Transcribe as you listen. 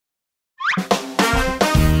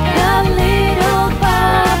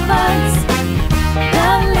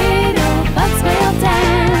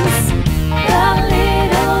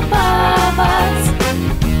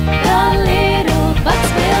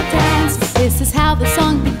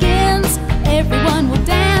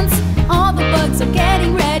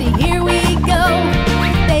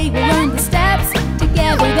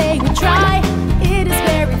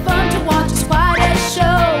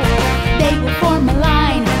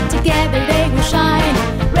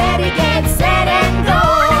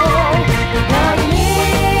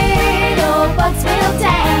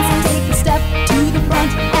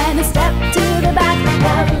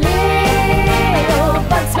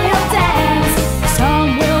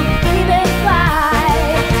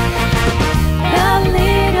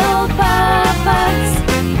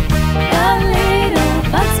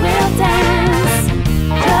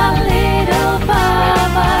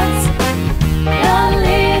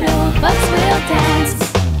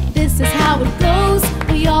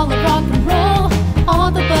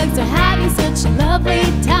such a lovely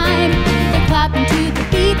time. They're clapping to the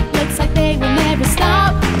beat, looks like they will never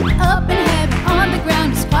stop. Up in heaven, on the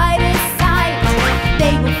ground is quite a sight.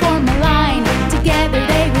 They will form a line, together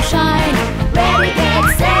they will shine. Ready,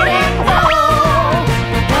 get set, and go.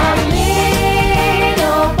 The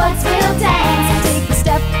little bugs will dance. Take a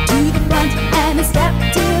step to the front and a step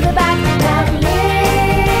to the back. The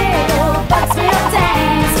little bugs will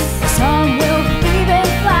dance. The song will even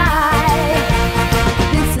fly.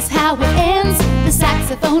 This is how it ends. The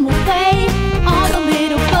saxophone will play. All the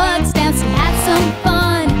little bugs danced and had some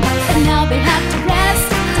fun. But now they have to rest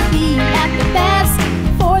to be at the best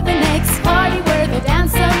for the next party where they'll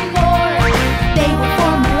dance some more. They will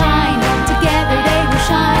form a line, together they will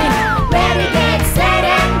shine. Ready, get set,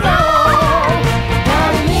 and go. The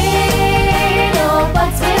little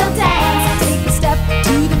bugs will dance. Take a step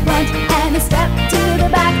to the front and a step to the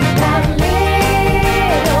back. The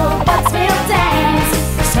little bugs will dance.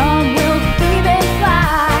 The song will even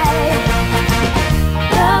fly.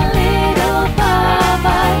 The little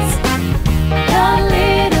bugs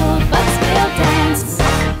will dance.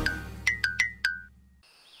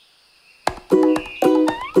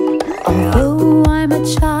 Although I'm a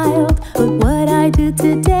child, but what I do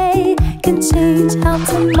today can change how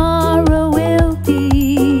tomorrow will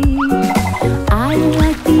be. I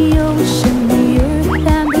like the ocean, the earth,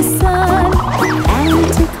 and the sun,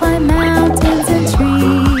 and to climb mountains and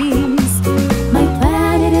trees. My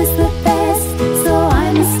planet is the best, so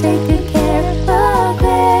I must take good care of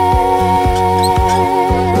it.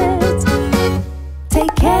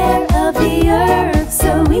 Take care of the earth so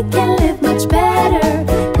we can live much better.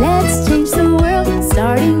 Let's change the world,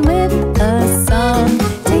 starting with a song.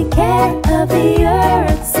 Take care of the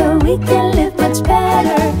earth so we can live much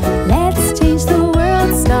better. Let's change the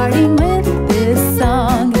world, starting with this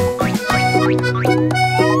song.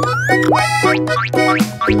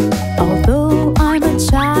 Although I'm a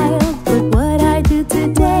child, but what I do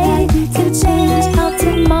today can change how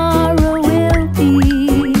tomorrow will be.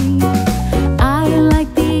 I like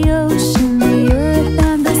the ocean, the earth,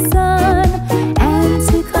 and the sun, and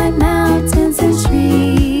to climb mountains and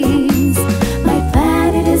trees. My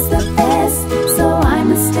planet is the best, so I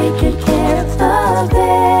must take good care of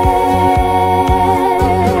it.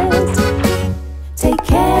 Take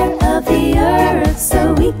care of the earth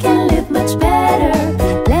so we can live much better.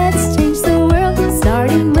 Let's change the world,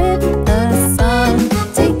 starting with a song.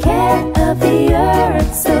 Take care of the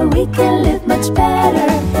earth so we can live much better.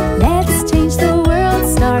 Let's change the world,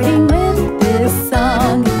 starting with this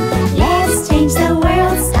song. Let's change the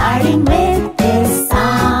world, starting with this song.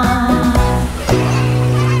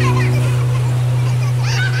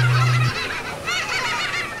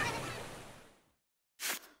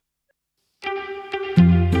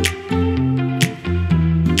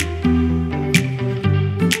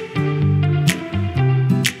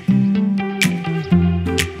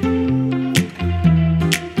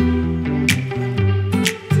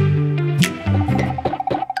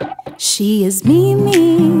 She is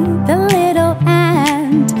Mimi, the little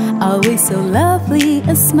ant, always so lovely,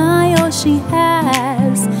 a smile she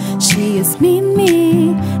has. She is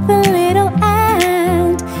Mimi, the little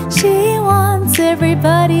ant, she wants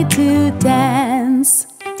everybody to dance.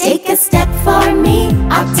 Take a step for me,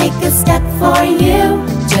 I'll take a step for you.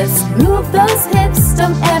 Just move those hips,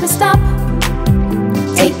 don't ever stop.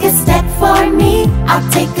 Take a step for me, I'll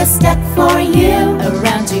take a step for you.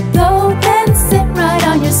 Around you go, then sit right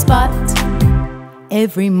on your spot.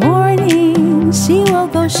 Every morning she will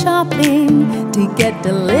go shopping to get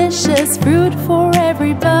delicious fruit for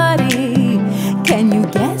everybody. Can you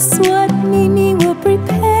guess what Mimi will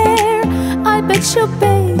prepare? I bet she'll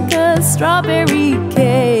bake a strawberry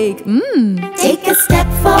cake. Take a step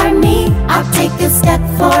for me, I'll take a step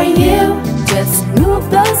for you. Just move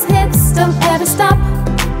those hips, don't ever stop.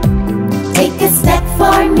 Take a step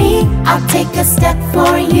for me, I'll take a step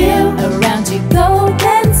for you. Around you go,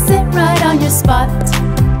 then sit right on your spot.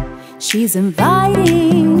 She's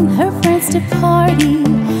inviting her friends to party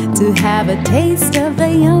to have a taste of the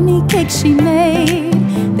yummy cake she made.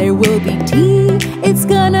 There will be tea, it's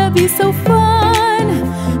gonna be so fun.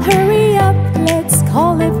 Hurry up, let's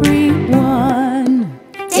call everyone.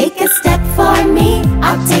 Take a step for me,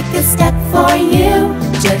 I'll take a step for you.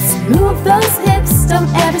 Just move those hips, don't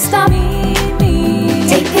ever stop.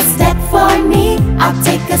 Take a step for me, I'll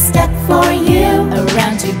take a step for you.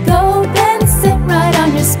 Around you go, then sit right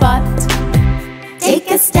on your spot.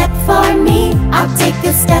 Take a step for me, I'll take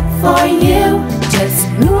a step for you. Just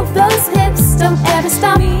move those hips, don't ever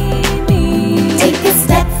stop. Take a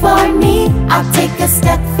step for me, I'll take a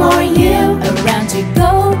step for you. Around you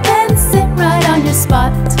go, then sit right on your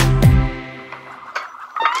spot.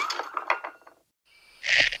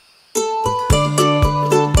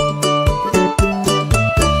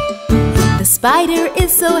 spider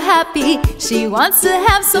is so happy, she wants to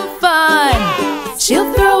have some fun.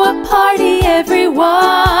 She'll throw a party,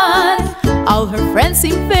 everyone. All her friends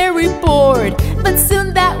seem very bored, but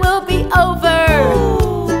soon that will be over.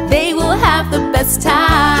 They will have the best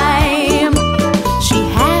time. She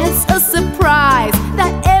has a surprise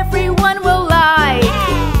that everyone will like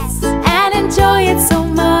and enjoy it so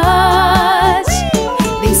much.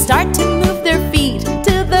 They start to move their feet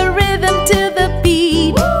to the rhythm, to the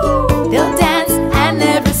beat. They'll dance and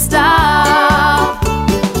never stop.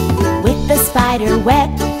 With the spider web,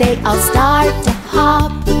 they all start to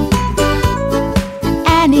hop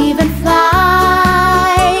and even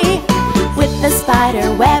fly. With the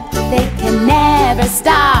spider web, they can never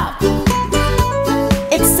stop.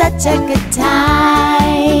 It's such a good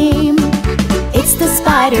time. It's the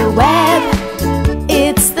spider web.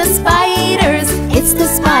 It's the spiders. It's the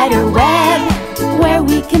spider web where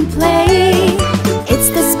we can play. It's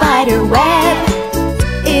the spider web.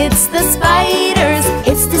 It's the spiders.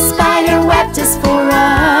 It's the spider web just for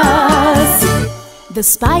us. The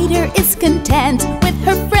spider is content with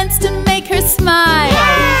her friends to make her smile.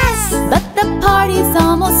 Yes! But the party's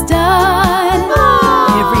almost done.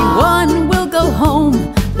 Everyone will go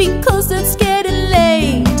home because it's getting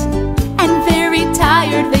late and very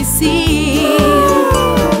tired they seem.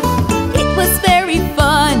 It was very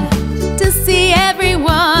fun to see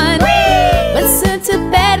everyone, but soon to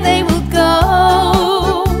bed they will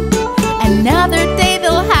go. Another day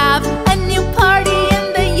they'll have a new party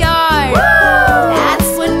in the yard.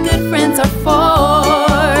 That's what good friends are for.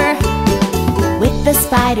 With the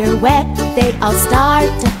spider web, they all start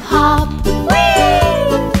to hop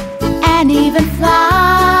and even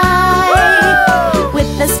fly.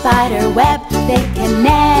 With the spider web, they can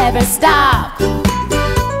never stop.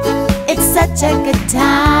 It's such a good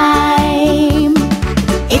time.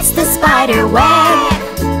 It's the spider web.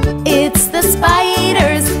 It's the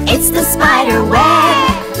spiders. It's the spider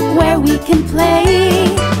web where we can play.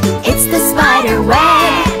 It's the spider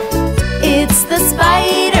web. It's the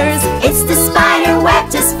spiders. It's the spider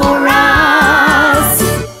web just for us.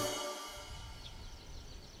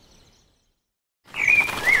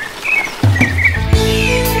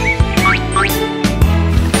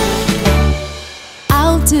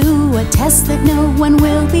 I'll do a test that no one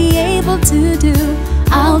will be able to do.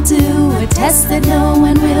 I'll do a test that no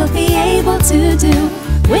one will be able to do.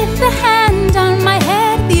 With the hand on my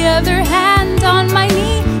head, the other hand on my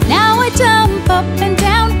knee. Now I jump up and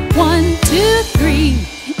down. 1, 2, 3.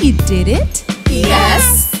 You did it?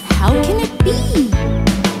 Yes. How can it be?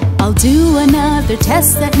 I'll do another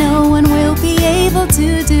test that no one will be able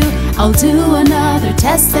to do. I'll do another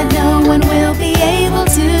test that no one will be able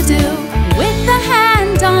to do. With the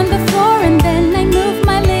hand on the floor and then I move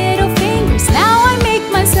my little fingers. Now I make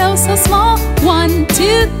myself so small. 1,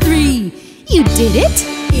 2, 3. You did it?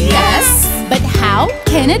 Yes. But how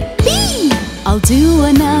can it be? I'll do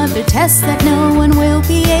another test that no one will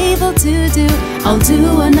be able to do. I'll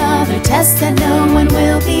do another test that no one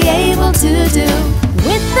will be able to do.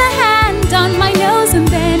 With the hand on my nose and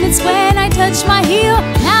then it's when I touch my heel.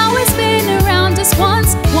 Now I spin around just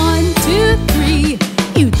once. 1, 2, 3.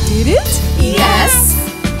 You did it? Yes.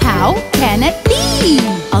 How can it be?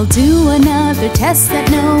 I'll do another test that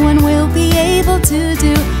no one will be able to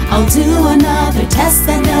do. I'll do another test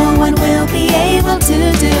that no one will be able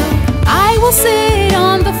to do. I will sit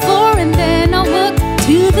on the floor and then I'll look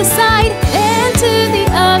to the side, then to the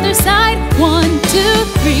other side. 1, 2,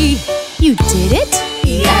 3. You did it?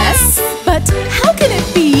 Yes. But how can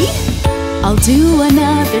it be? I'll do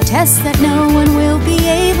another test that no one will be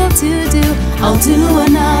able to do. I'll do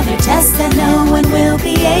another test that no one will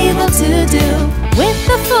be able to do. With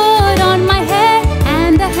the foot on my head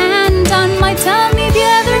and a hand on my tummy, the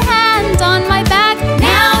other hand on my back.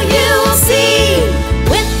 Now you will see.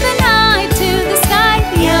 With the eye to the sky,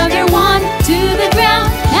 the other one to the ground.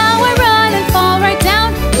 Now I run and fall right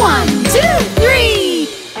down. 1, 2, 3.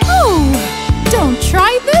 Oh, don't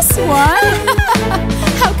try this one.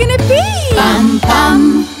 How can it be? Bum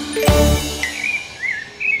bum.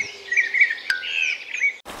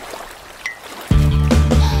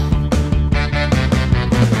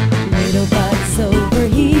 Little bugs over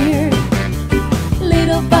here,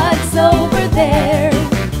 little bugs over there.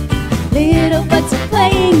 Little bugs are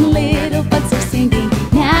playing, little bugs are singing.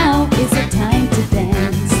 Now is the time to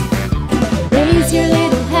dance. Raise your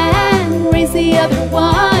little hand, raise the other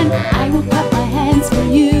one. I will clap my hands for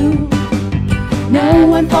you. No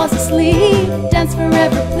one falls asleep, dance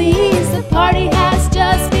forever please. The party has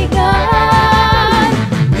just begun.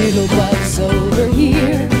 Little bugs over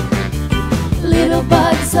here, little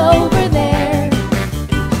bugs over there.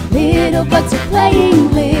 Little Little bugs are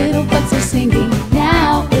playing, little bugs are singing.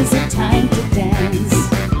 Now is the time to dance.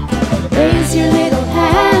 Raise your little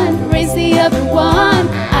hand, raise the other one.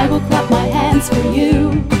 I will clap my hands for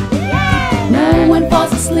you. No one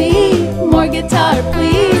falls asleep, more guitar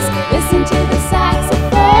please. Listen to the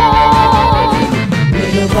saxophone.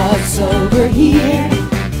 Little bugs over here,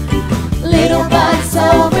 little bugs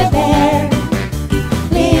over there.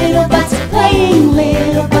 Little bugs are playing,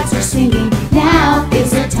 little bugs are singing. Now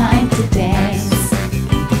is the time to dance.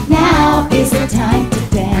 Now is the time to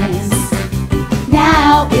dance.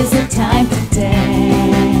 Now is the time to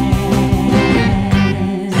dance.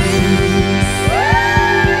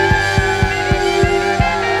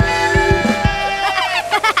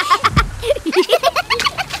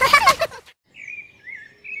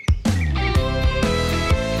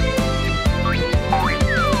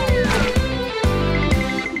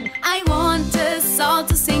 I want us all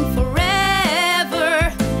to sing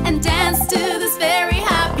forever and dance to this very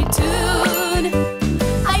happy tune.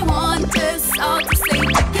 I want us all to say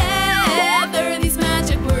together these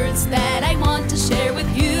magic words that I want to share with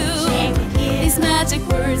you. These magic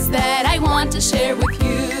words that I want to share with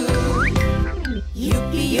you.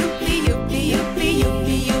 Yupi, yupi, yupi, yupi,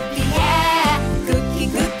 yupi, yupi, yeah. Cookie,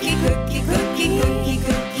 cookie, cookie, cookie, cookie,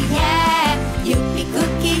 cookie, yeah. Yupi,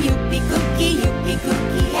 cookie, yupi, cookie, yupi,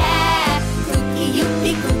 cookie, yeah. Cookie,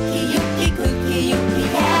 yupi, cookie, yupi, cookie, yupi,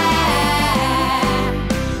 yeah.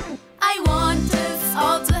 I want us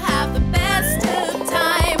all to have the best of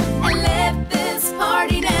time and let this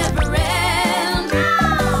party never end.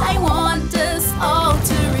 I want us all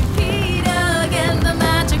to repeat again the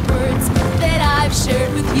magic words that I've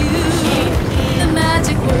shared with you. The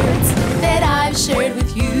magic words that I've shared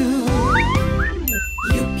with you.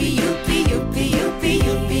 Yupi, yupi, yupi, yupi,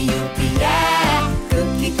 yupi, yupi, yeah.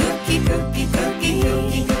 Cookie, cookie, cookie, cookie,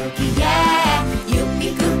 cookie, cookie, yeah.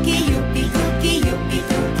 Yupi, cookie, yupi, cookie, yupi,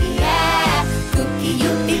 cookie, yeah. Cookie,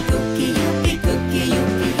 yupi, cookie, yupi, cookie,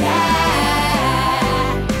 yupi, yeah.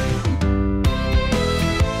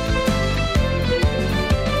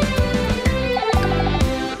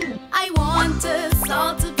 I want us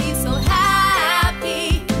all to be so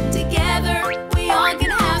happy. Together we all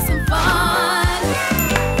can have some fun.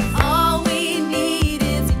 All we need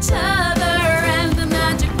is each other and the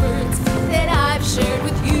magic words that I've shared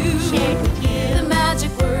with you. The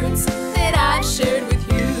magic words that I've shared with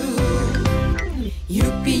you.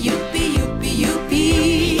 Yupi, yupi, yupi, yupi.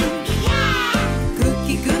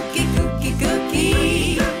 Cookie, cookie, cookie,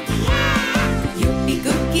 cookie. Yupi,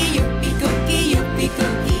 cookie, yupi, cookie, yupi,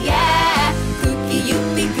 cookie, yeah. Cookie,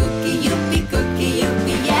 yupi, cookie, yupi, cookie,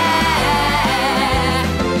 yupi, yeah.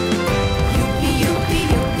 Yupi, yupi,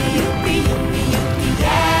 yupi, yupi, yupi, yupi,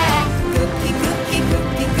 yeah. Cookie, cookie,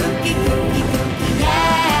 cookie, cookie, cookie, cookie,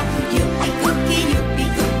 yeah. Yupi, cookie, yupi,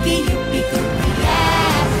 cookie, yupi, cookie,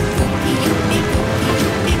 yeah. Cookie, yupi, cookie,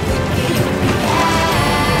 yupi, cookie, yupi, yeah.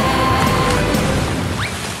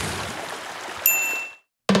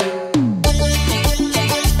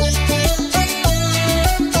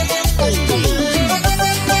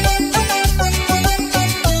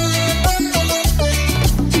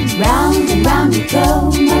 Round and round we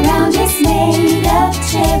go, my round is made of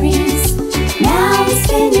cherries. Now we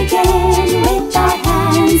spin again with our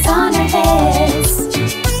hands on our heads.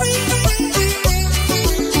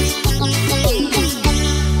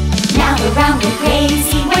 Now we're round and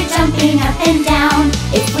crazy, we're jumping up and down.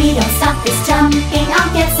 If we don't stop this jumping,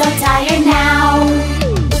 I'll get so tired now.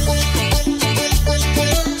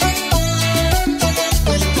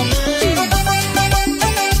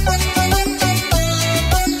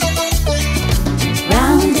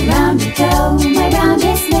 Round and round we go, my round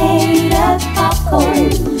is made of popcorn.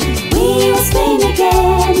 We will spin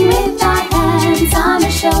again with our hands on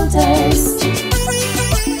our shoulders.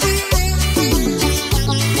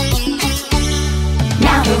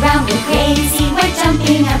 Now we're round and crazy, we're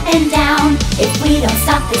jumping up and down. If we don't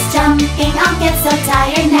stop this jumping, I'll get so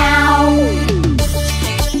tired now.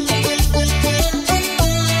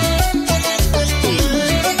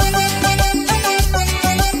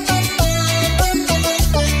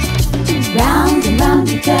 Round and round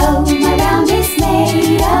we go, my round is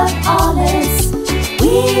made of olives.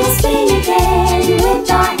 We will spin again with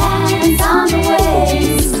our hands on the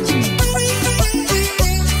waist.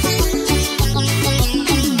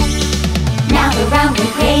 Now we're round and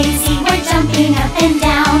crazy, we're jumping up and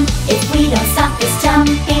down. If we don't stop this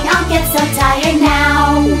jumping, I'll get so tired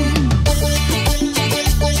now.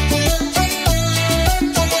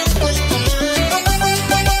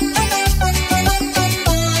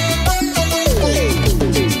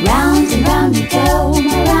 Round and round we go,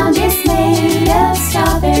 my round is made of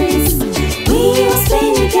strawberries. We will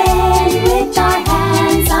spin again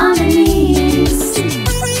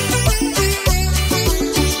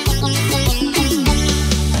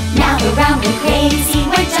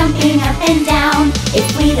and down. If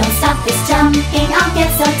we don't stop this jumping, I'll get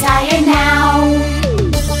so tired now.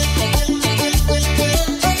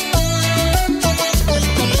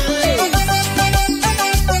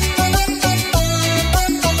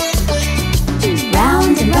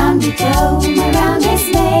 Round and round we go, my round is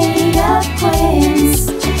made of twins.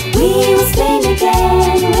 We will spin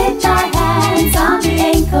again with our hands on the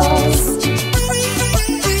ankles.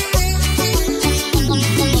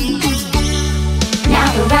 Now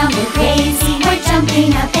we're round and crazy, we're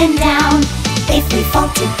jumping up and down. If we fall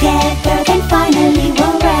together, then finally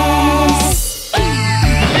we'll rest.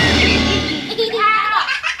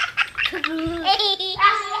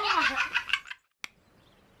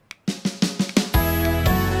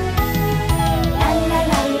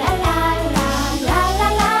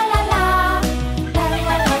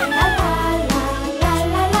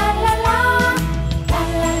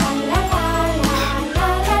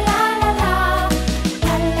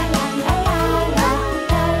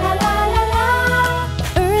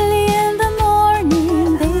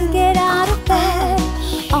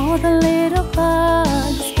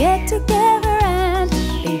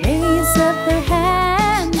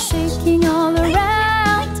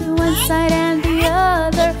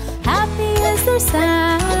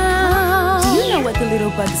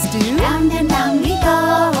 Bugs do. Round and round we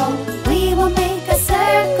go. We will make a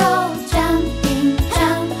circle. Jumping,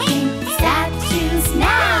 jumping, statues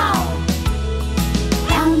now.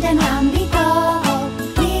 Round and round we go.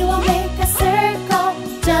 We will make a circle.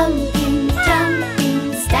 Jumping,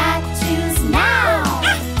 jumping, statues now.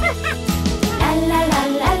 La la la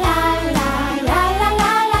la la la la la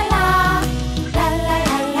la la la. La la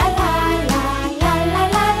la la la la la la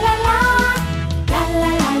la la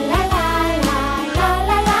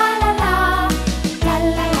la.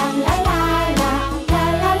 La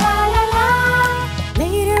la la la la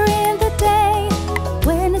Later in the day,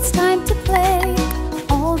 when it's time to play,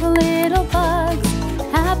 all the little bugs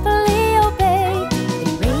happily obey.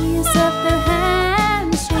 They raise up their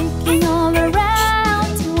hands, shaking all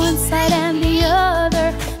around to one side and the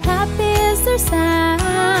other. Happy is their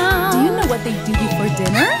sound. Do you know what they do before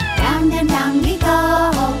dinner? Round and round we go.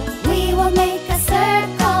 We will make a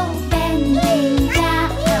circle, bending down,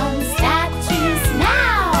 statues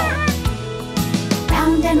now.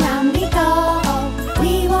 Round and round we go.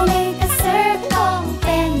 We will make a circle,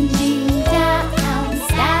 bending down,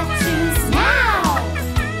 statues now.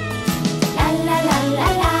 La la la la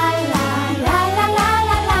la la la la la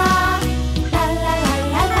la la. La la la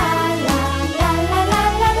la la la la la la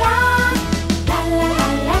la la. La la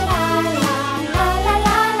la la la la la la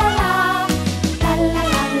la la la. La la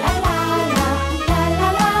la la la la la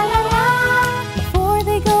la la la. Before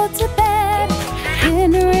they go to bed,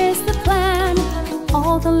 dinner is the plan.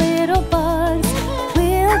 All the little bugs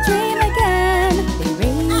will dream again. They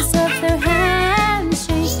raise up their hands,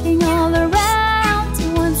 shaking all around to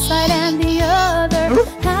one side and the other.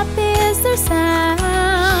 Happy is their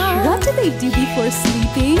sound. What do they do before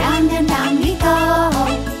sleeping? Round and round we go.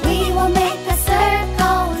 We will make a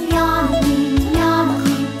circle. Yawning,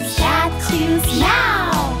 yawning, statues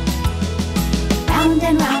now. Round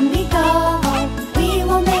and round we go. We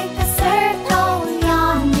will make a circle.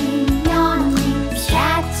 Yawning, yawning,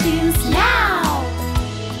 statues now.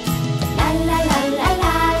 La la la la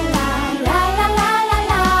la la la la la la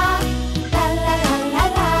la. La la la la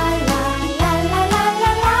la la la la la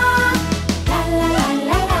la la. La la la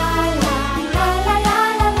la la la la la la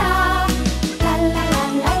la la. La la la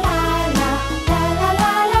la la la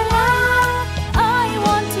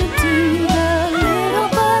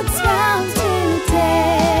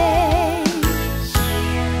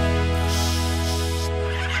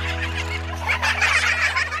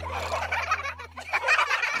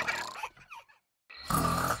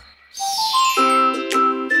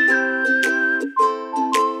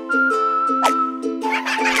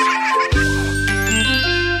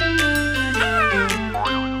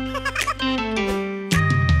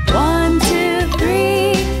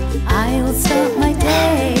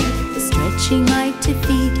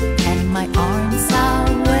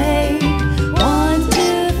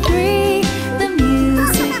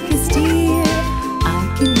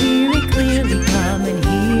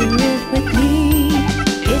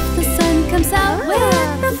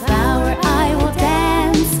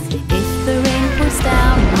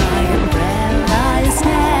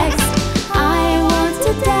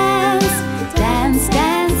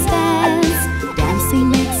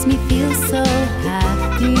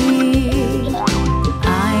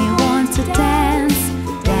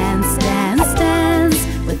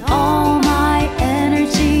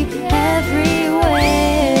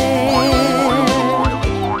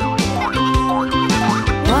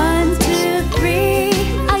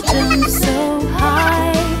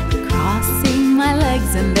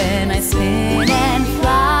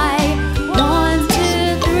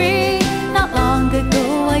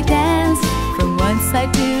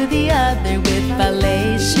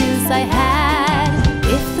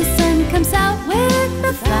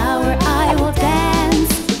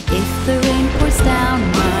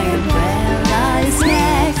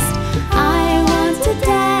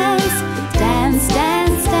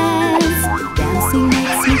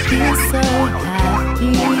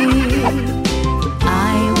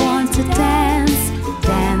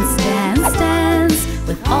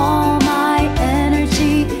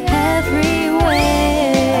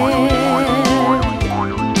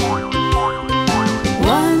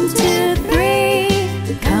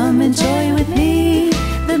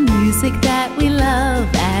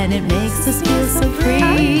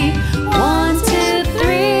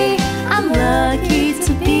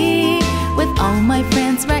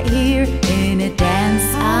a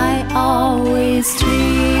dance I always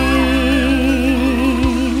dreamed.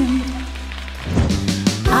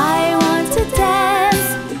 I want to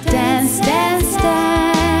dance, dance, dance, dance.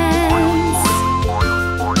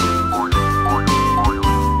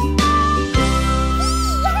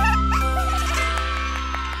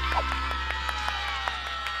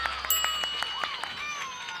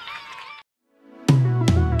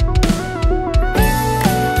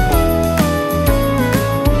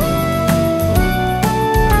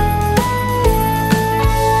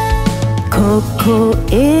 Coco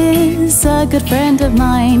is a good friend of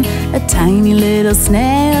mine, a tiny little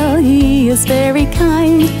snail, he is very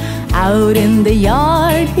kind. Out in the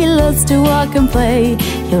yard he loves to walk and play,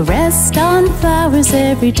 he'll rest on flowers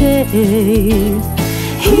every day.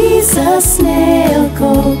 He's a snail,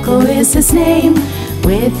 Coco is his name,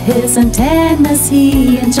 with his antennas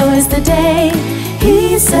he enjoys the day.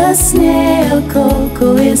 He's a snail,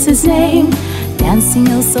 Coco is his name, dancing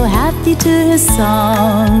oh so happy to his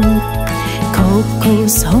song.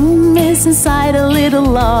 Coco's home is inside a little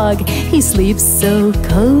log. He sleeps so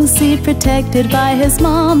cozy, protected by his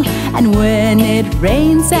mom. And when it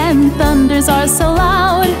rains and thunders are so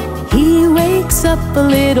loud, he wakes up a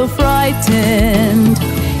little frightened.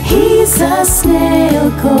 He's a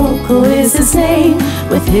snail, Coco is his name,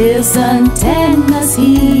 with his antennas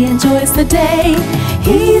he enjoys the day.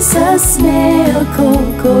 He's a snail,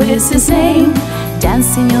 Coco is his name,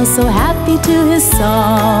 dancing oh so happy to his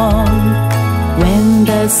song. When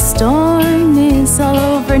the storm is all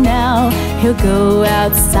over now, he'll go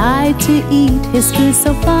outside to eat his food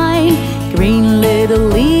so fine. Green little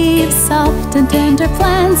leaves, soft and tender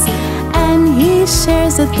plants, and he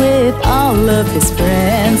shares it with all of his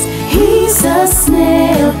friends. He's a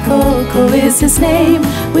snail, Coco is his name,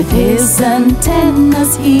 with his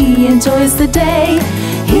antennas he enjoys the day.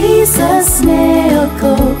 He's a snail,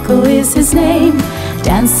 Coco is his name,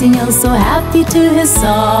 dancing oh so happy to his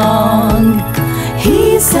song.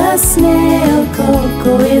 He's a snail,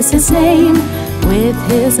 Coco is his name, with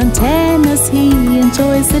his antennas he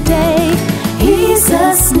enjoys the day. He's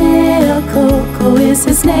a snail, Coco is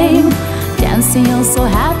his name, dancing oh so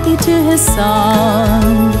happy to his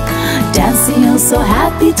song. Dancing oh so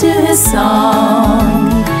happy to his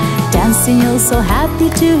song. Dancing oh so happy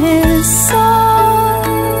to his song.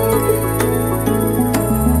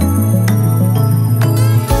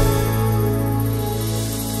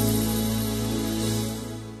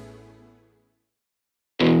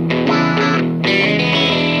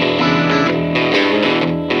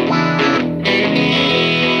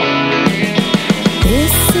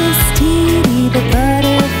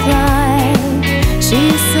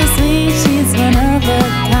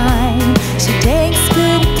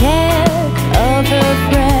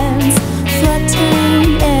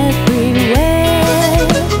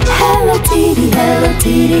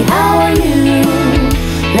 Kitty, how are you?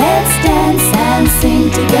 Let's dance and sing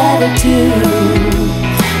together too.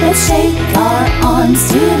 Let's shake our arms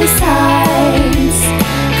to the sides,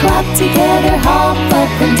 clap together, hop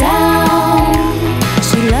up and down.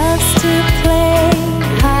 She loves to play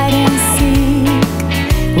hide and seek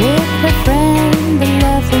with her friend, the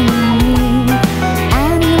lovely me.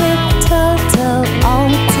 And with Toto all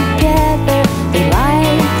together, they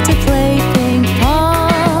like to play ping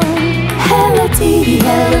pong. Hello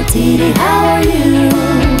Titi, how are you?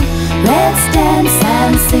 Let's dance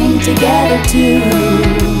and sing together too.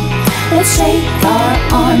 Let's shake our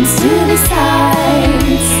arms to the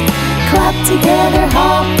sides, clap together,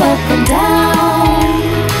 hop up and down.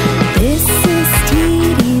 This is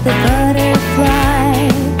Titi the butterfly.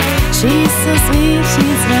 She's so sweet,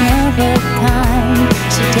 she's one of a kind.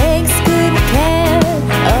 She takes good care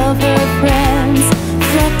of her friends,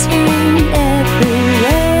 fluttering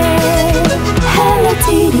everywhere. Hello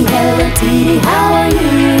Titi, how are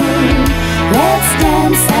you? Let's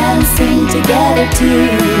dance and sing together too.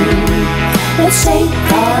 Let's shake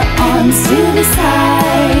our arms to the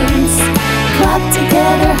sides, clap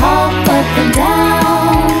together, hop up and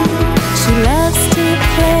down. She loves to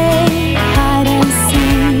play hide and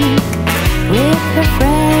seek with her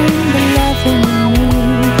friend, the lovely me.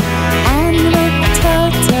 And with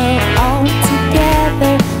Toto all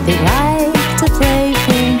together, they like to play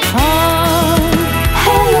ping pong.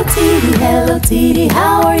 Hello Titi,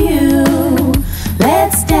 how are you?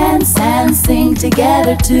 Let's dance and sing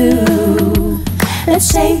together too.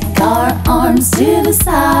 Let's shake our arms to the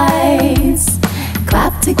sides,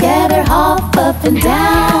 clap together, hop up and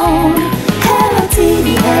down. Hello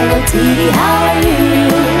Titi, how are you?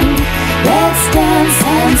 Let's dance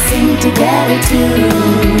and sing together too.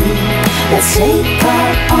 Let's shake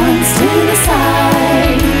our arms to the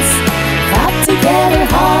sides, clap together,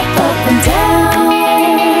 hop up and down.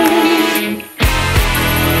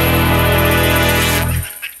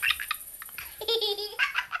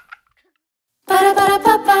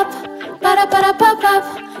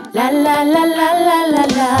 La la la la la la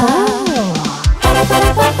la.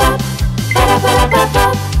 Ba-da-ba-da-ba-ba. Ba-da-ba-da-ba-ba.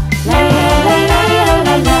 La la la la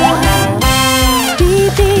la la.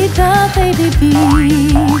 Bibi the baby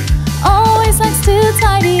bee always likes to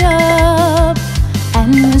tidy up,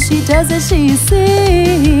 and when she does it she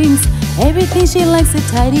sings everything she likes to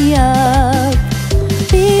tidy up.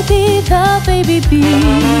 Bibi the baby bee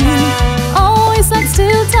always likes to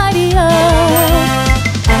tidy up,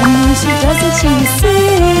 and when she does it she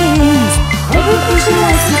sings everything she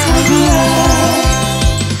likes to tidy up.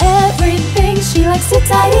 Everything she likes to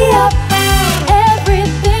tidy up.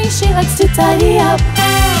 Everything she likes to tidy up.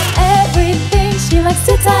 Everything she likes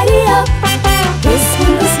to tidy up. This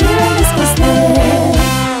one goes here and this goes there.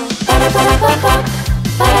 Ba-da-ba-da-ba-ba.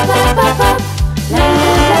 Ba-da-ba-da-ba-ba. La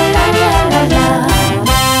la la la la la.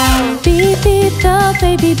 Bibi the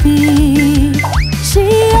baby bee, she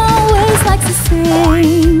always likes to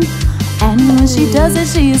sing, and when she does it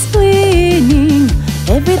she is cleaning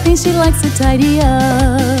everything she likes to tidy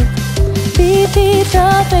up. Bibi the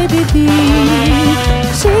baby bee,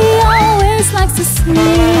 she always likes to sing,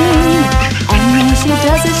 and when she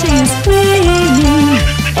does it she is cleaning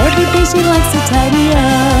everything she likes to tidy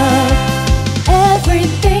up.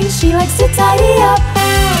 Everything she likes to tidy up.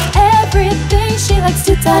 Everything she likes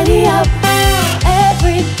to tidy up.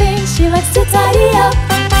 Everything she likes to tidy up.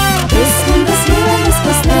 This one goes here and this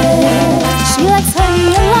goes there. She likes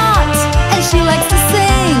honey a lot, and she likes to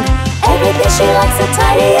sing Everything she likes to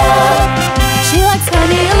tidy up. She likes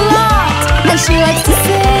honey a lot, and she likes to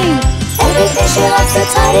sing Everything she likes to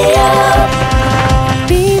tidy up.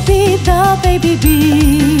 Bibi the baby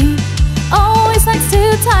bee always likes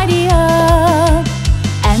to tidy up,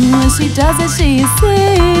 and when she does it she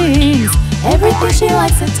sings everything she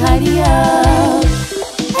likes to tidy up.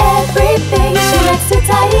 Everything she likes to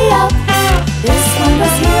tidy up. This one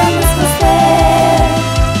goes here and this goes there.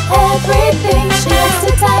 Everything she likes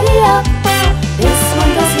to tidy up. This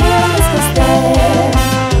one goes here and this goes there.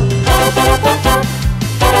 Ba-da-ba-da-ba-ba.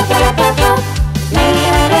 Ba-da-ba-da-ba-ba. La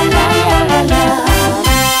la la la la la la.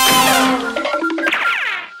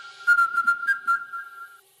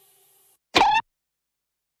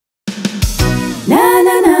 Na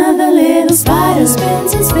na na, the little spider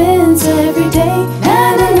spins and spins every day.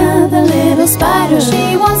 Na na na, the little spider,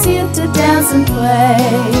 she wants you to dance and play.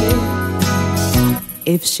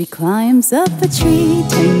 If she climbs up a tree,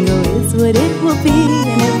 tango is what it will be,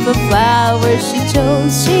 and if a flower she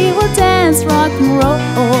chose, she will dance rock and roll.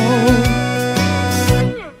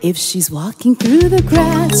 If she's walking through the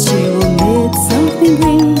grass, she will knit something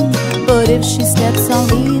green, but if she steps on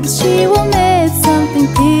leaves, she will knit something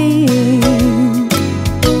pink.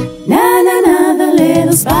 Na na na, the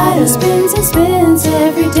little spider spins and spins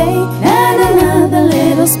every day. Na na na, the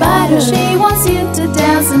little spider, she wants you to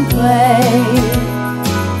dance and play.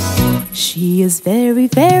 She is very,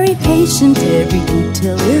 very patient, every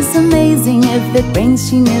detail is amazing. If it rains,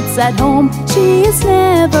 she knits at home, she is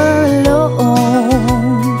never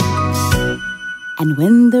alone. And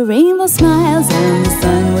when the rainbow smiles and the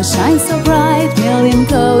sun will shine so bright, million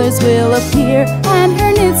colors will appear and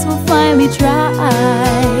her knits will finally dry.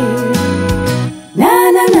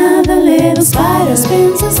 Na na na, the little spider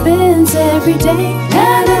spins and spins every day.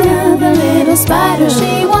 Na na na, the little spider,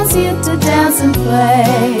 she wants you to dance and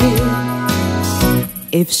play.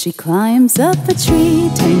 If she climbs up a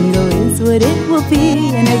tree, tango is what it will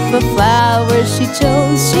be, and if a flower she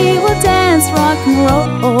chose, she will dance rock and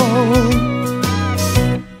roll.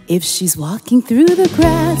 If she's walking through the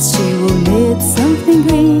grass, she will knit something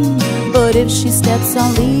green, but if she steps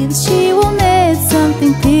on leaves, she will knit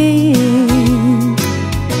something pink.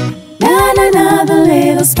 Na na na, the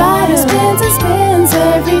little spider spins and spins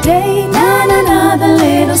every day. Na na na, the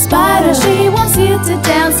little spider, she wants you to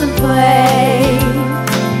dance and play.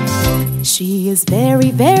 She is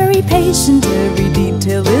very, very patient, every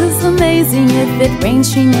detail is amazing. If it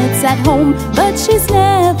rains, she knits at home, but she's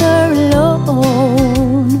never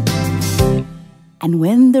alone. And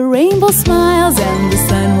when the rainbow smiles and the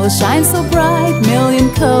sun will shine so bright, million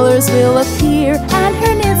colors will appear and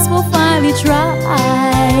her knits will finally dry.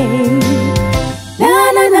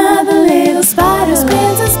 Na na na, the little spider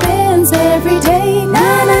spins and spins every day.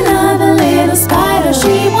 Na na na, the little spider,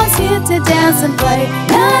 she wants you to dance and play.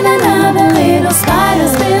 Na na na, the little spider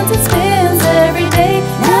spins and spins every day.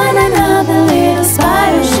 Na na na, the little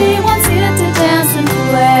spider, she wants you to dance and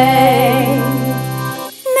play.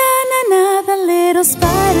 Na na na, the little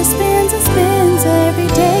spider spins and spins every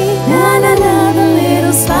day. Na na na, the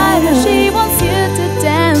little spider, She wants you to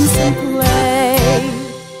dance and play.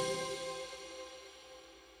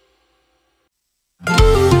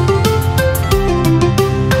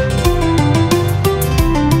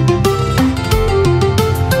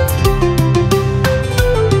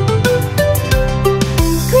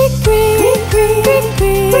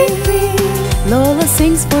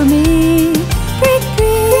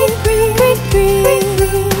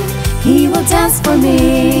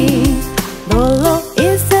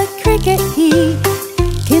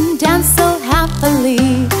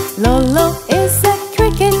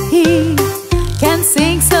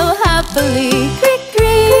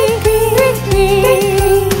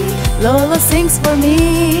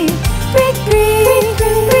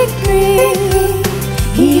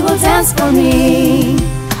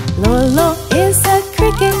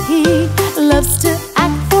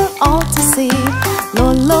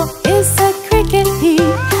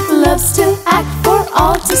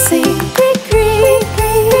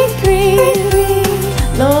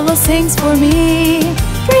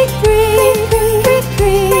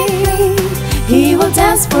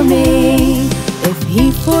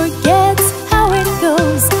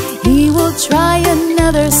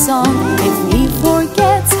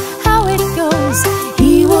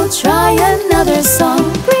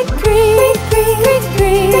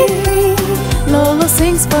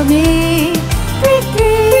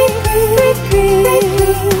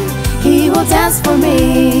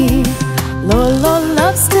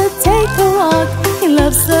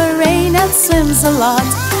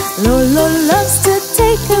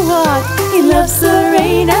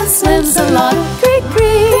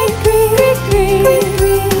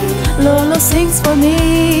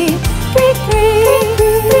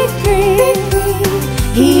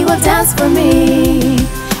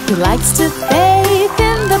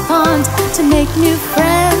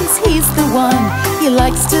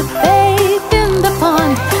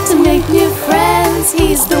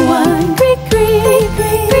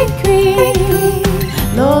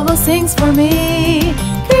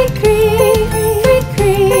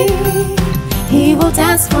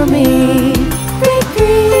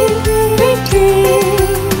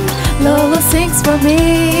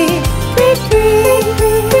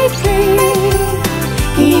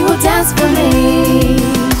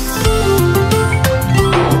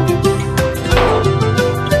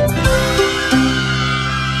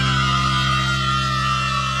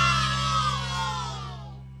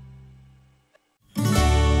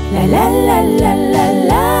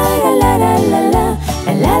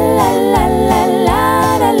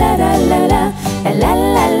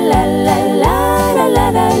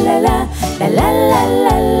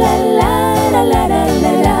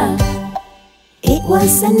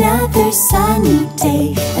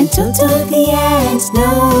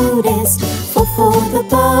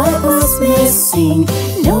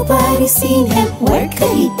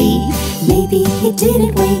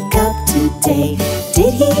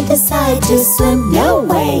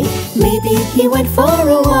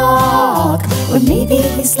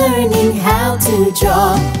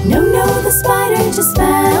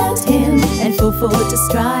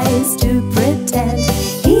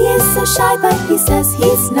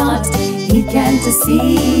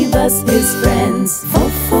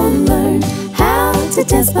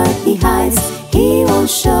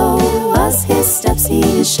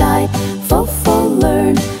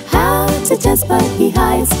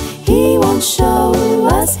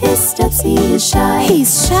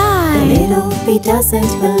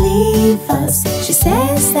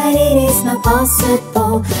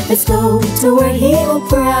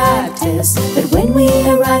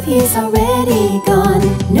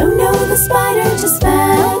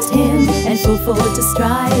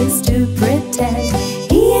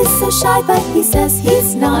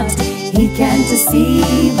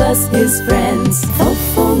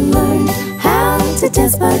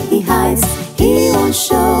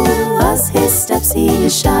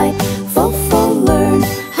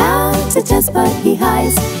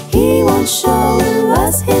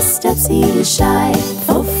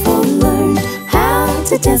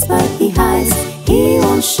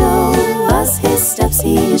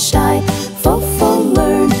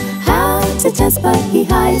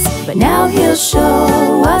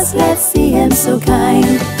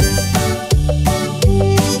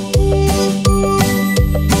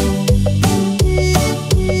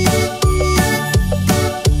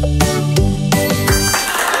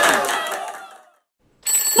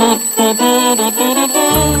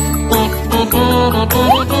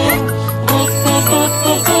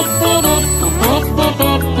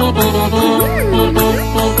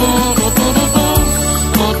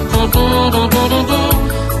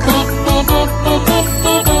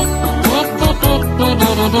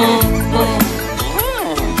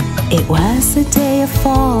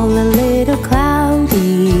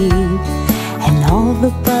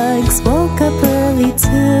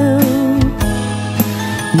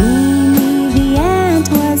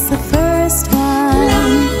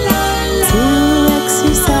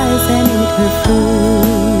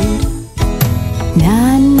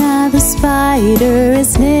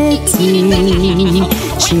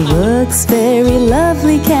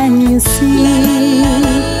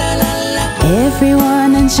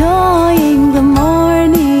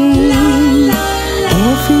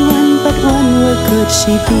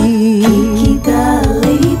 she be? Kiki the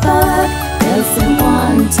ladybug doesn't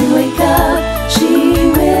want to wake up. She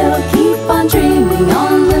will keep on dreaming.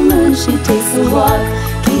 On the moon she takes a walk.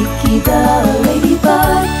 Kiki the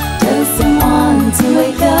ladybug doesn't want to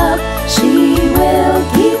wake up. She will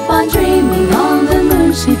keep on dreaming. On the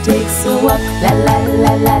moon she takes a walk. La la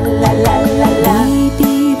la la la la la la.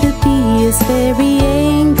 Baby the bee is very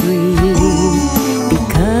angry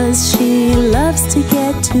because she loves to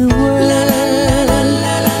get to work.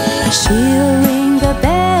 She'll ring the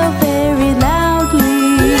bell very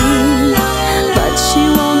loudly, but she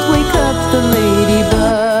won't wake up the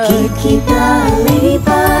ladybug. Kiki the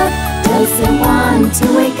ladybug doesn't want to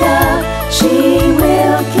wake up. She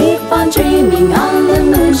will keep on dreaming. On the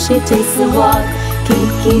moon she takes a walk.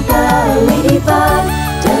 Kiki the ladybug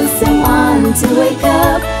doesn't want to wake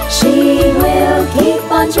up. She will keep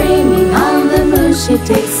on dreaming. On the moon she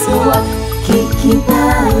takes a walk. Kiki the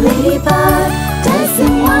ladybug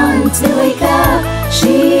doesn't want to wake up.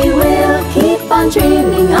 She will keep on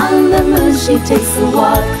dreaming. On the moon she takes a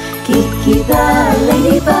walk. Kiki the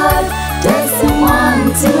ladybug doesn't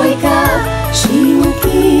want to wake up. She will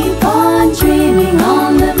keep on dreaming.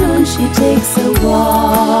 On the moon she takes a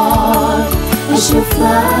walk, and she'll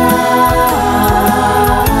fly.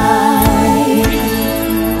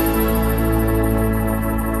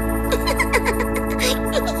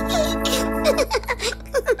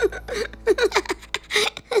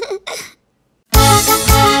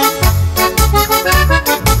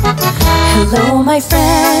 Hello my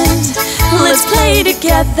friend, let's play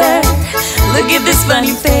together. Look at this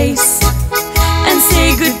funny face and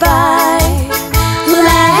say goodbye.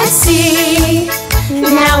 Let's see,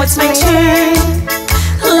 now it's my turn.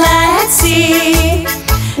 Let's see,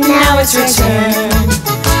 now it's your turn.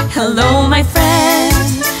 Hello my friend,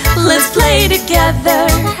 let's play together.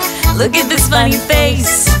 Look at this funny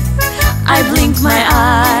face. I blink my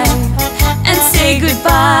eye and say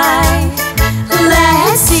goodbye.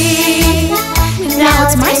 Let's see, now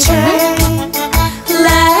it's my turn.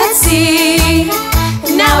 Let's see,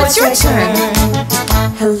 now it's your turn.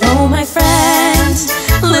 Hello my friend,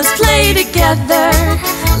 let's play together.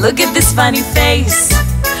 Look at this funny face.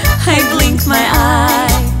 I blink my eye,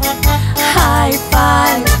 high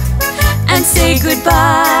five, and say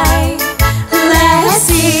goodbye. Let's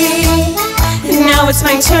see, now it's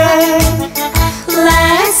my turn.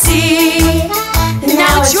 Let's see,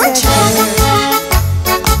 now it's your turn.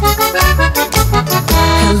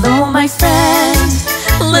 Hello my friend,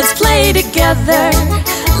 let's play together.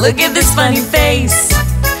 Look at this funny face.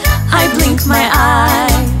 I blink my eye,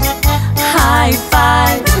 high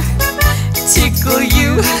five, tickle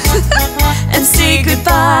you, and say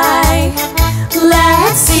goodbye.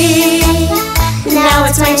 Let's see, now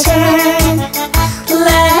it's my turn.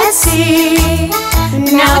 Let's see,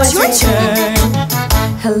 now it's your turn.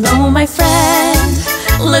 Hello my friend,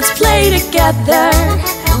 let's play together.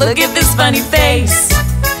 Look at this funny face.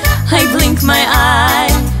 I blink my eye,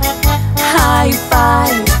 high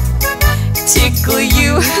five, tickle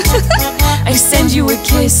you, I send you a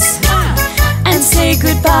kiss and say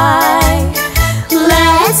goodbye.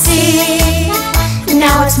 Let's see,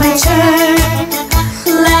 now it's my turn.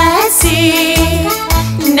 Let's see,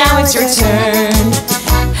 now it's your turn.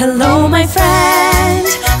 Hello my friend,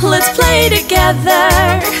 let's play together.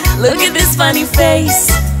 Look at this funny face.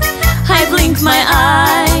 I blink my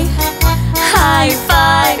eye, high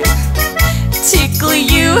five, tickle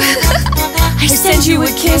you, I send you a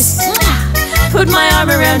kiss, put my arm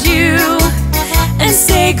around you, and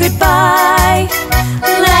say goodbye.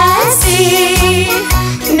 Let's see,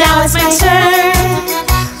 now it's my turn.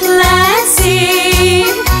 Let's see,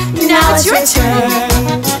 now it's your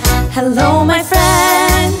turn. Hello my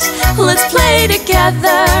friend, let's play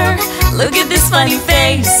together. Look at this funny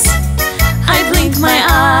face. I blink my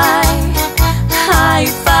eye, high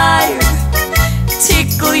five,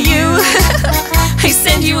 tickle you, I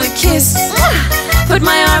send you a kiss, put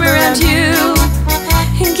my arm around you,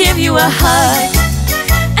 and give you a hug,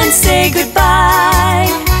 and say goodbye.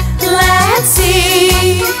 Let's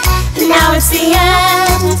see, now it's the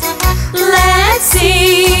end. Let's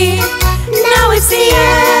see, now it's the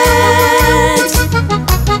end.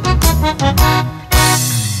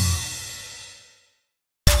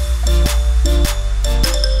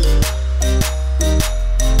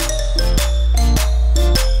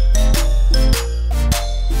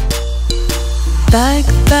 Bug,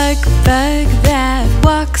 bug, bug that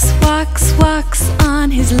walks, walks, walks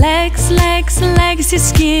on his legs, legs, legs, his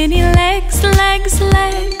skinny legs, legs,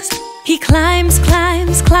 legs. He climbs,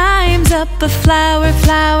 climbs, climbs up a flower,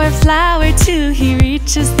 flower, flower till he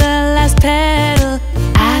reaches the last petal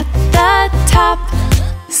at the top.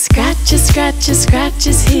 Scratches, scratches, scratches,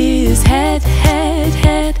 scratches his head, head,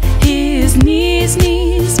 head, his knees,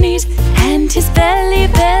 knees, knees, and his belly,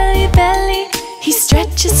 belly, belly. He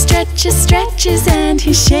stretches, stretches, stretches, and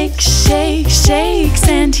he shakes, shakes, shakes,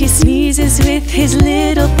 and he sneezes with his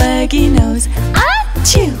little buggy nose.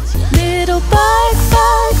 Achoo! Little bug,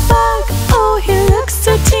 bug, bug, oh, he looks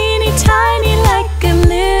so teeny tiny, like a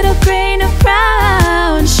little grain of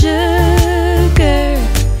brown sugar.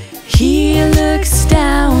 He looks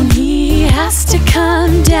down, he has to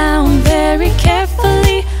come down very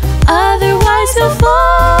carefully, otherwise he'll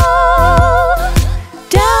fall.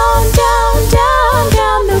 Down, down, down,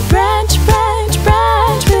 down the branch, branch,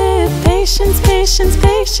 branch, with patience, patience,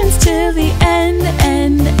 patience, till the end,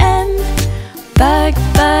 end, end. Bug,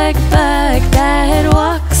 bug, bug, that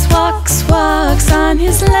walks, walks, walks on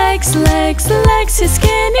his legs, legs, legs, his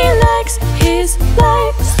skinny legs, his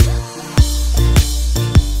legs.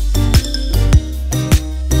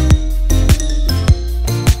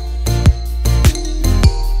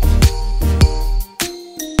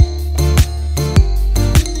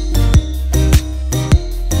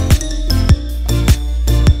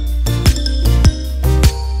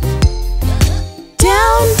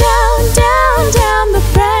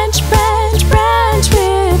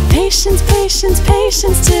 Patience,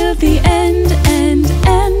 patience, till the end, end,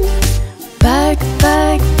 end. Bug,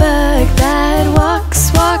 bug, bug, that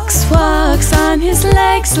walks, walks, walks on his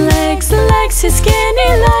legs, legs, legs, his skinny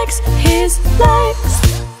legs, his legs.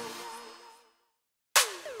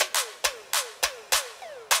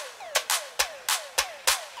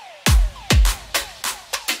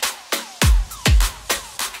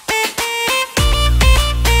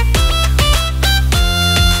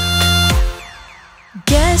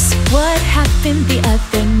 Guess what happened the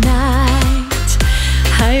other night?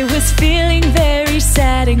 I was feeling very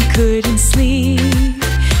sad and couldn't sleep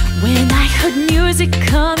when I heard music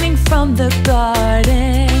coming from the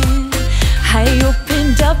garden. I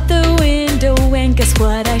opened up the window and guess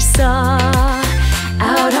what I saw?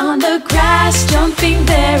 Out on the grass, jumping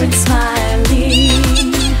there and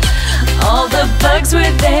smiling. All the bugs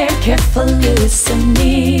were there, carefully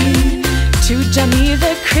listening to Johnny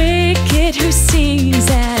the cricket, who sings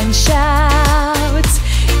and shouts.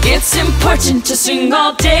 It's important to sing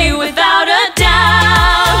all day without a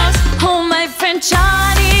doubt. Oh, my friend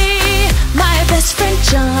Johnny, my best friend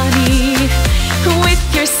Johnny, with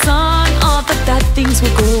your song all the bad things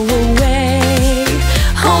will go away.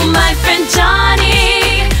 Oh, my friend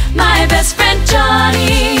Johnny, my best friend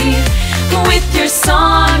Johnny, with your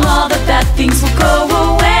song all the bad things will go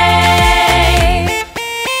away.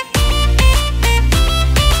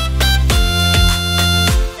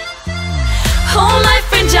 Oh, my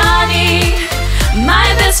friend Johnny,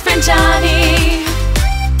 my best friend Johnny,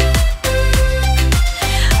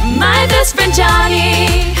 my best friend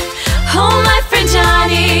Johnny. Oh, my friend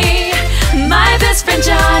Johnny, my best friend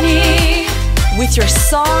Johnny, with your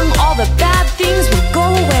song all the bad things will go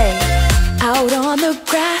away. Out on the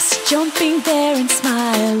grass, jumping there and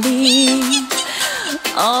smiling.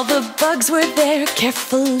 All the bugs were there,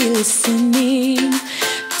 carefully listening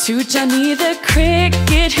to Johnny the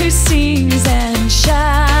cricket, who sings and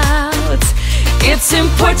shouts. It's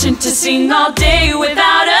important to sing all day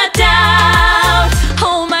without a doubt.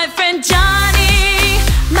 Oh, my friend Johnny,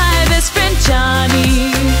 my best friend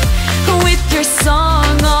Johnny, with your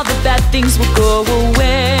song all the bad things will go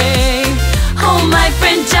away. Oh, my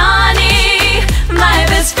friend Johnny, my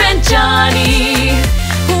best friend Johnny,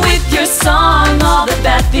 with your song all the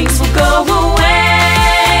bad things will go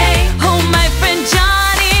away. Oh, my friend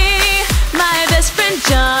Johnny, my best friend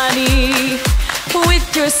Johnny,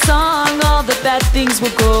 with your song all the bad things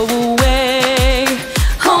will go away.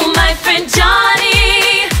 Oh, my friend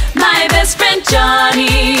Johnny, my best friend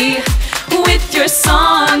Johnny, with your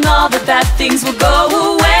song all the bad things will go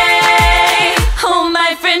away. Oh,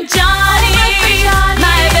 my friend Johnny,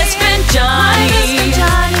 my best friend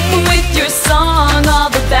Johnny, with your song all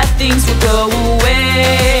the bad things will go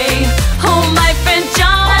away. Oh, my friend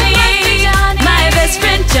Johnny, my best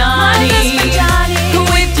friend Johnny,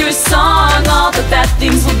 with your song all the bad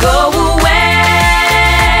things will go away.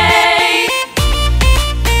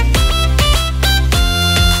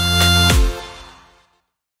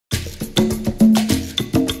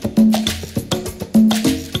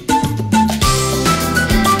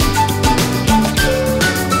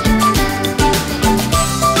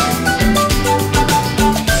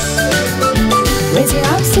 Raise your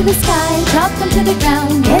arms to the sky, drop them to the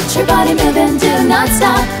ground. Get your body moving, do not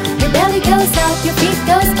stop. Your belly goes up, your feet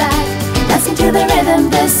goes back. Dancing to the rhythm,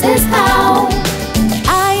 this is how.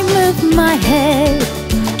 I move my head,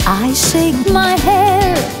 I shake my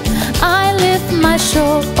hair, I lift my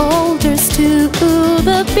shoulders to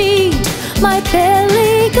the beat. My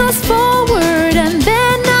belly goes forward and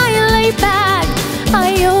then I lay back.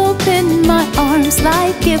 I open my arms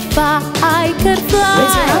like if I could fly.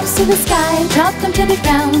 Raise your arms to the sky, drop them to the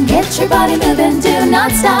ground. Get your body moving, do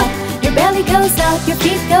not stop. Your belly goes out, your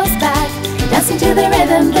feet goes back. Dancing to the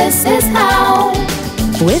rhythm, this is how.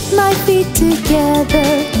 With my feet together,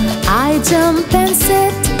 I jump and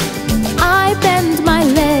sit. I bend my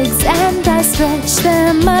legs and I stretch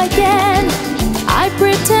them again. I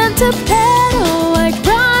pretend to pedal like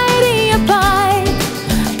riding a bike.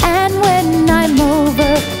 And when I'm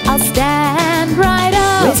over, I'll stand right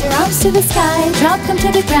up. Raise your arms to the sky, drop them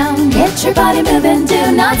to the ground. Get your body moving,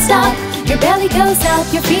 do not stop. Your belly goes out,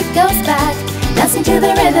 your feet goes back. Dancing to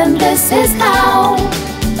the rhythm, this is how.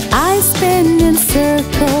 I spin in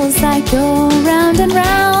circles, I go round and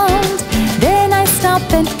round. Then I stop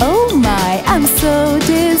and oh my, I'm so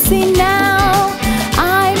dizzy now.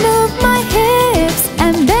 I move my hips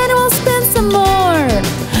and then we'll spin some more,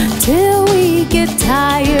 till we get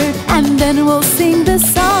tired and then we'll sing the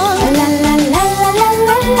song. La la la la la la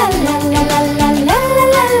la la la la la la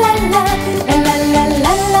la la la.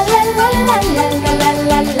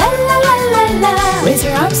 Raise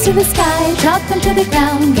your arms to the sky, drop them to the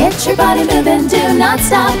ground. Get your body moving, do not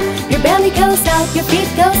stop. Your belly goes out, your feet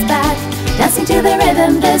goes back. Dancing to the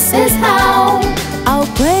rhythm, this is how. I'll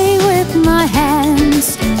play with my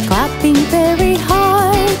hands, clapping very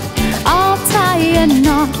hard. I'll tie a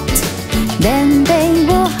knot, then they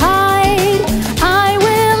will hide. I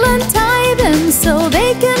will untie them so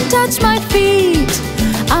they can touch my feet.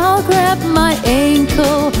 I'll grab my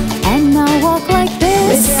ankle and I'll walk like this.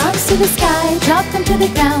 Raise your arms to the sky, drop them to the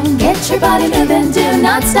ground. Get your body moving, do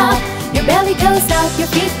not stop. Your belly goes out, your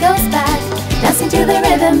feet goes back. Dancing to the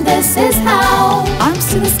rhythm, this is how. Arms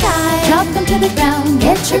to the sky, drop them to the ground.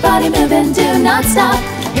 Get your body moving, do not stop.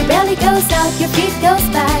 Your belly goes out, your feet goes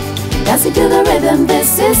back. Dancing to the rhythm,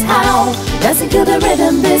 this is how. Dancing to the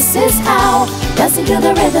rhythm, this is how. Dancing to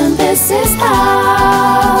the rhythm, this is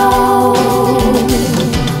how.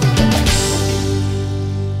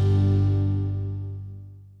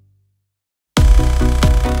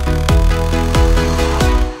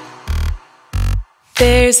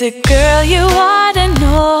 There's a girl you ought to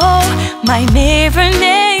know, my neighbor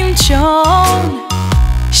named Joan.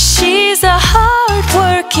 She's a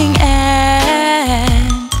hard-working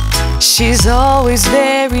ant. She's always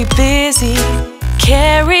very busy,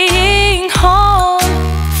 carrying home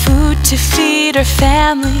food to feed her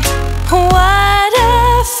family. What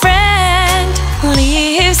a friend!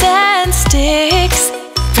 Leaves and sticks,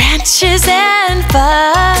 branches and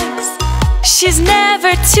bugs. She's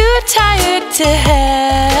never too tired to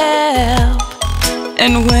help.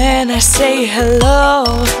 And when I say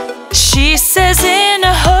hello, she says in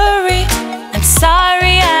a hurry, I'm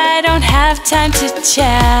sorry, I don't have time to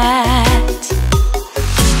chat.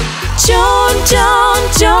 Joan, Joan,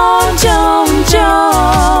 Joan, Joan,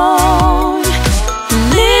 Joan,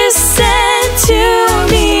 listen to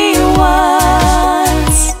me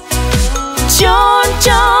once. Joan,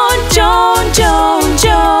 Joan, Joan, Joan,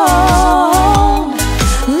 Joan,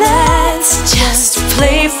 let's just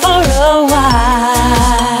play for a while.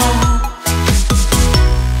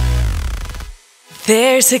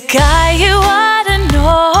 There's a guy you ought to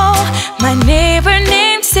know, my neighbor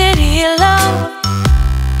named City Low.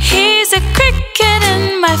 He's a cricket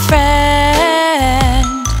and my friend.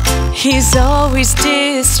 He's always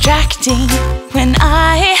distracting. When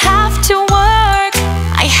I have to work,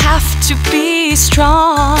 I have to be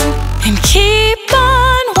strong and keep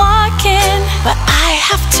on walking. But I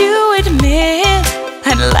have to admit,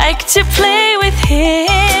 I'd like to play with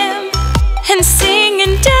him and sing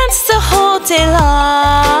and dance the whole day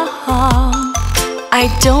long. I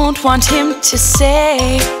don't want him to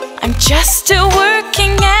say I'm just a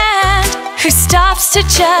working ant who stops to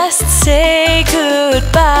just say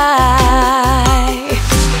goodbye.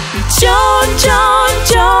 Joan, Joan,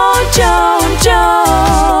 Joan, Joan,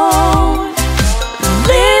 Joan,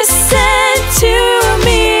 listen to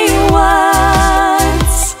me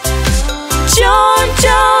once. Joan,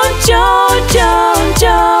 Joan, Joan, Joan,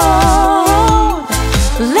 Joan,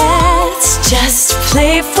 let's just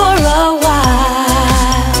play for a while.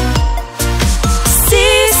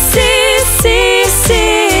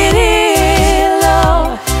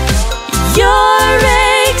 You're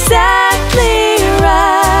exactly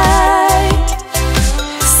right.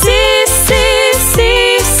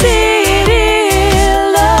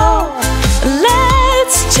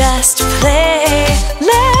 Let's just play.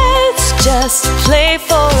 Let's just play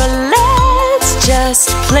for a let's just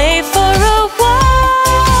play.